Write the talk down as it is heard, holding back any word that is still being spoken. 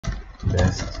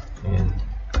best in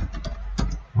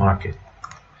market.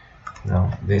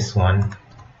 Now this one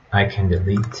I can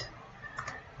delete.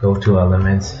 Go to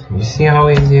elements. You see how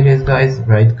easy it is, guys?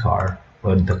 Write car,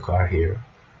 put the car here,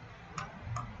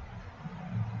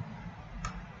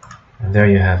 and there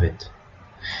you have it.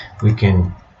 We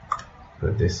can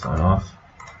put this one off.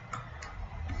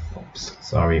 Oops,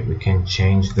 sorry. We can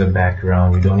change the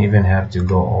background. You don't even have to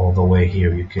go all the way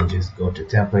here. You can just go to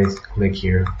templates, click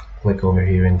here, click over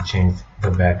here, and change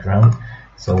the background.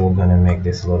 So we're gonna make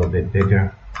this a little bit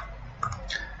bigger.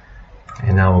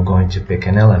 And now we're going to pick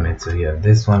an element. So yeah,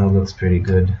 this one looks pretty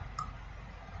good.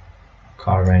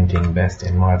 Car renting, best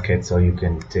in market. So you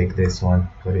can take this one,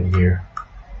 put it here,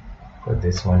 put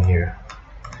this one here.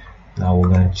 Now we're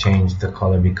going to change the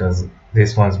color because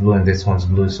this one's blue and this one's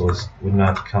blue, so it would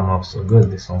not come up so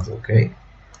good. This one's okay.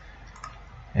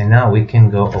 And now we can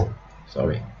go, oh,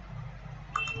 sorry.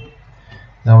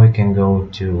 Now we can go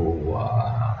to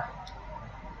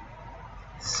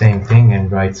same thing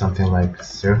and write something like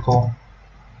circle.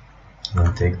 I'm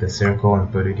going to take the circle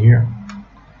and put it here.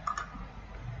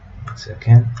 1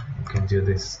 second. You can do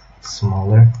this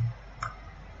smaller.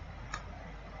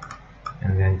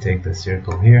 And then take the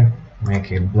circle here,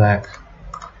 make it black.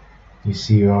 You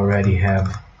see you already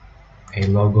have a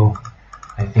logo.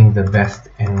 I think the best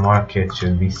in market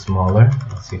should be smaller.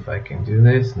 Let's see if I can do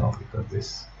this. No, because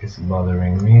this is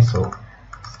bothering me. So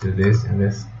let's do this and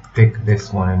let's pick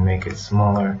this one and make it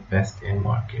smaller. Best in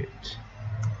market.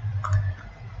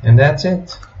 And that's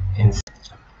it.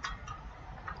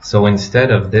 So instead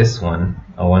of this one,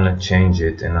 I want to change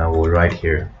it and I will write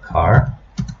here car.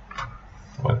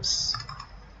 Whoops.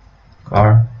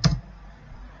 Car.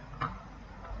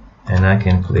 And I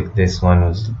can click this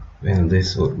one and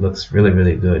this looks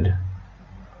really good.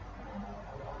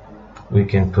 We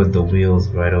can put the wheels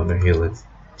right over here. Let's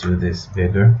do this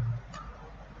bigger.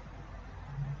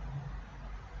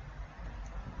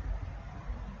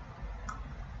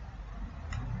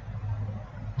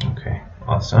 Okay,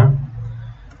 awesome.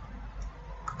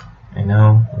 And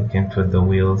now we can put the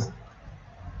wheels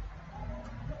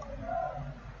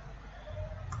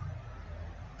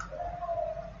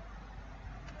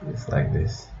just like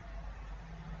this.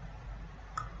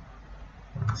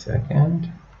 1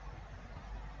 second.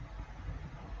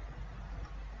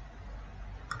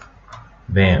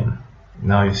 Bam.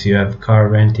 Now you see you have car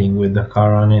renting with the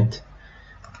car on it.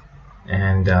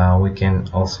 And we can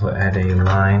also add a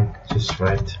line. Just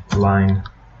write line.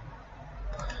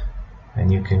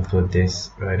 And you can put this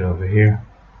right over here.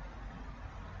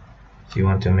 If you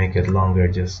want to make it longer,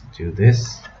 just do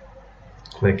this.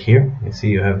 Click here. You see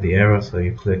you have the arrow, so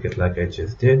you click it like I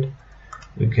just did.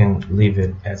 You can leave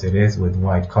it as it is with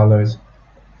white colors.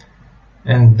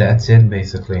 And that's it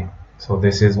basically. So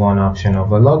this is one option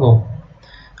of a logo.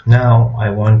 Now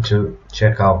I want to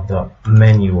check out the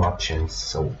menu options.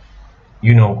 So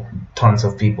you know, tons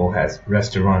of people has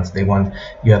restaurants.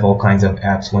 You have all kinds of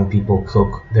apps when people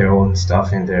cook their own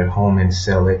stuff in their home and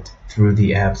sell it through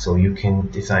the app. So you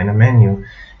can design a menu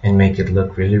and make it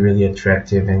look really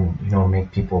attractive and, you know,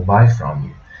 make people buy from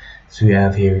you. So you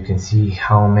have here, you can see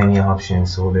how many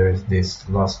options. So there's this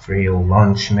L'Osteria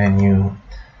lunch menu,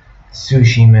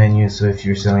 sushi menu. So if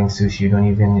you're selling sushi, you don't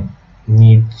even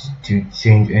need to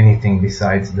change anything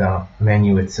besides the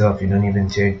menu itself. You don't even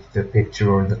change the picture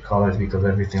or the colors because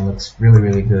everything looks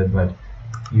really good. But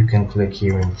you can click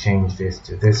here and change this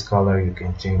to this color. You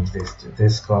can change this to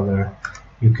this color.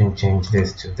 You can change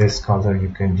this to this color. You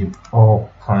can do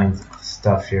all kinds of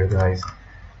stuff here, guys,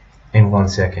 in 1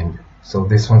 second. So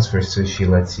this one's for sushi.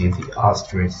 Let's see the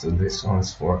ostrich. So this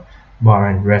one's for bar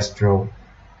and resto.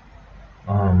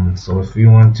 So if we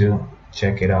want to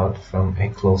check it out from a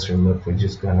closer look, we're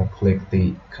just gonna click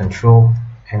the control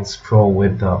and scroll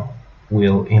with the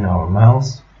wheel in our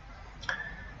mouse.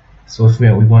 So if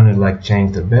we want to like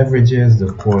change the beverages, the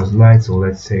Coors Light. So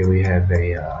let's say we have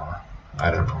a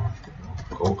I don't know,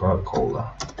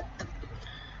 Coca-Cola,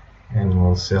 and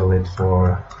we'll sell it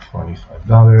for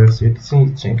 $25. You can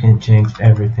see you can change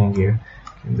everything here.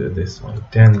 You can do this one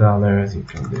 $10. You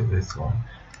can do this one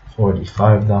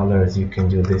 $45. You can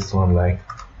do this one like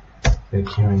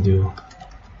here and do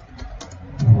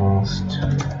most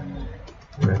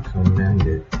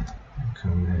recommended,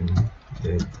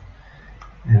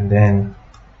 and then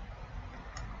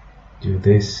do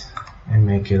this and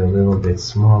make it a little bit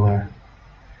smaller,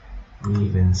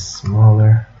 even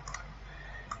smaller,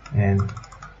 and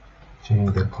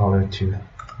change the color to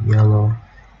yellow.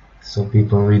 So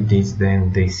people read these,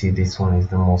 then they see this one is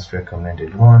the most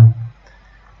recommended one.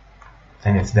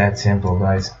 And it's that simple,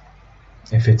 guys.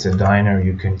 If it's a diner,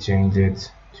 you can change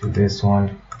it to this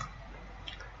one.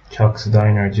 Chuck's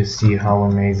Diner. Just see how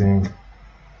amazing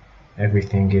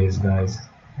everything is, guys.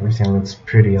 Everything looks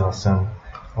pretty awesome.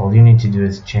 All you need to do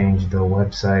is change the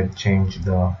website, change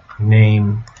the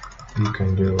name. You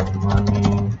can do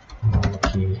Money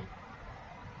Monkey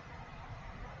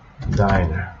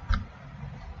Diner.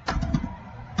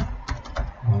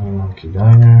 Money Monkey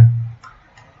Diner.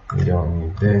 We don't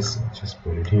need this. Just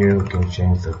put it here. We can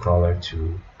change the color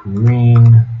to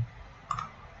green.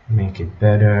 Make it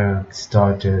better.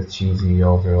 Starter, cheesy,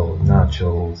 overall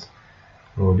nachos.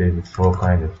 Loaded with 4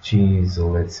 kinds of cheese. So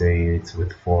let's say it's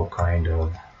with 4 kinds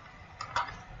of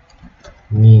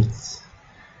meats.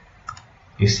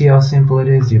 You see how simple it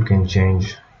is? You can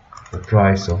change the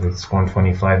price. So if it's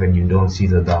 $1.25 and you don't see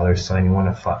the dollar sign, you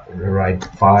want to write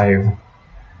 $5.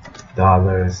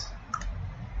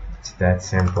 It's that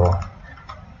simple.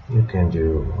 You can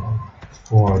do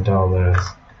 $4,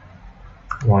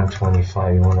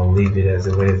 $1.25. You want to leave it as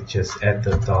it is. Just add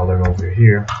the dollar over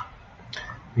here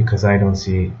because I don't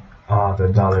see the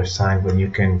dollar sign, but you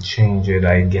can change it.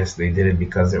 I guess they did it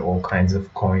because there are all kinds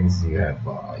of coins. You have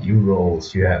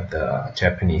euros, you have the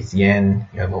Japanese yen,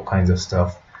 you have all kinds of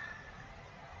stuff.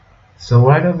 So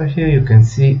right over here you can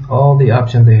see all the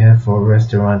options they have for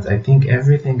restaurants. I think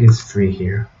everything is free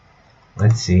here.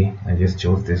 Let's see, I just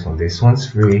chose this one. This one's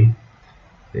free,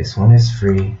 this one is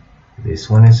free, this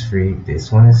one is free, this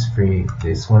one is free,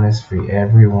 this one is free.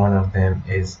 Every one of them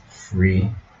is free.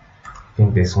 I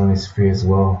think this one is free as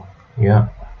well. Yeah,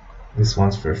 this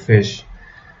one's for fish.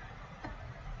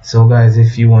 So guys,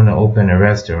 if you want to open a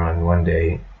restaurant one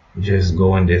day, just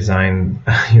go and design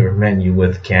your menu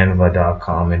with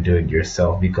canva.com and do it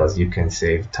yourself because you can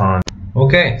save tons.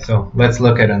 Okay, so let's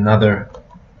look at another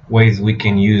ways we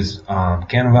can use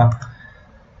Canva.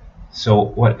 So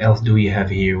what else do we have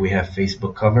here? We have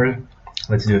Facebook cover.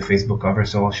 Let's do a Facebook cover.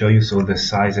 So I'll show you. So the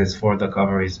sizes for the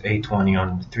cover is 820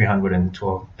 on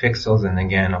 312 pixels, and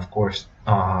again, of course,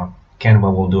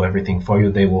 Canva will do everything for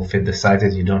you. They will fit the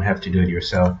sizes. You don't have to do it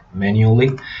yourself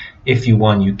manually. If you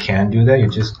want, you can do that. You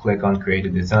just click on create a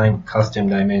design, custom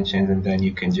dimensions, and then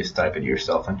you can just type it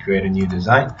yourself and create a new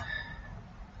design.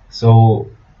 So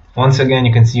once again,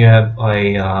 you can see you have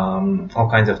all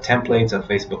kinds of templates of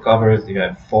Facebook covers. You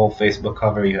have full Facebook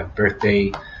cover, you have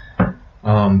birthday,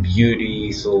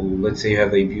 beauty. So let's say you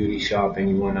have a beauty shop and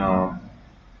you wanna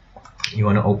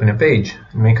open a page,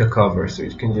 make a cover. So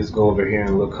you can just go over here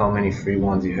and look how many free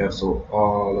ones you have. So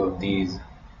all of these,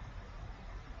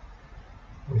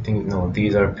 I think, no,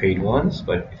 these are paid ones,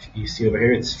 but if you see over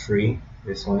here, it's free.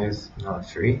 This one is not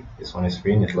free. This one is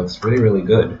free, and it looks really, really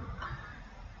good.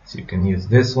 So you can use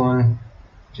this one.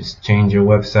 Just change your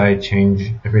website,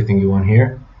 change everything you want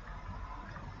here.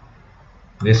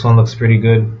 This one looks pretty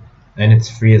good, and it's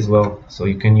free as well. So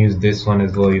you can use this one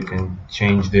as well. You can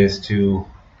change this to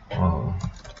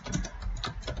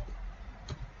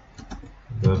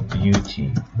the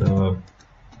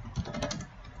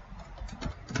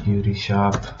beauty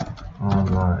shop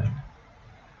online.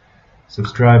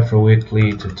 Subscribe for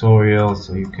weekly tutorials.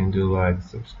 So you can do like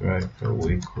subscribe for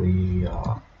weekly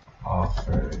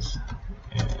offers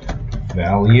and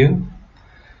value.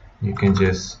 You can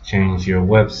just change your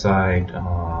website,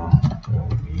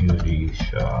 beauty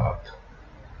shop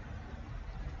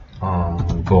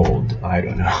gold, I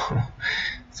don't know.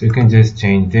 So you can just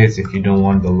change this. If you don't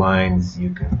want the lines, you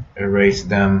can erase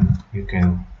them. You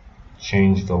can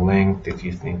change the length if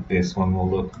you think this one will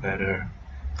look better.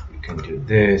 You can do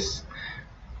this.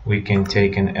 We can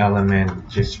take an element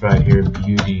just right here,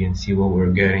 beauty, and see what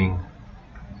we're getting.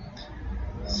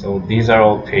 So these are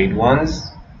all paid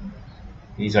ones.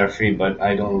 These are free, but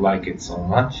I don't like it so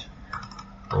much.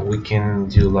 But we can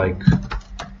do like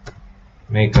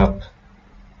makeup.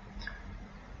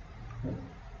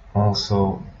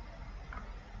 Also,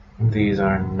 these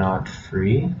are not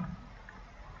free. You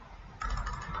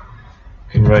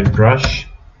can write brush.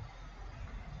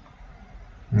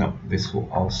 No, this will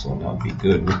also not be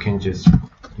good. We can just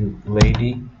do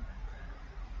lady.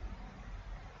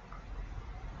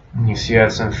 And you see I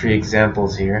have some free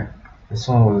examples here. This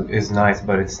one is nice,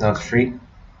 but it's not free.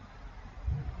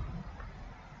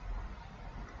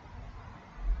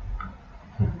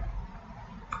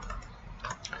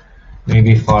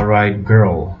 Maybe far right,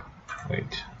 girl.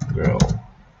 Wait, girl.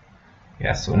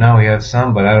 Yeah, so now we have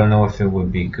some, but I don't know if it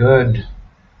would be good.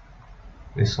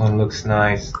 This one looks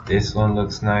nice. This one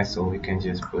looks nice, so we can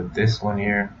just put this one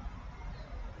here.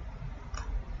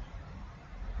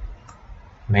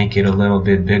 Make it a little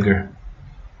bit bigger.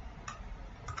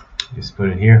 Just put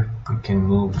it here. We can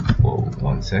move, whoa,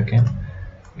 1 second.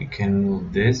 We can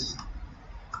move this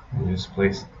and just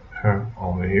place her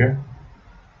over here.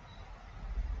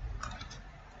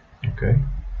 Okay.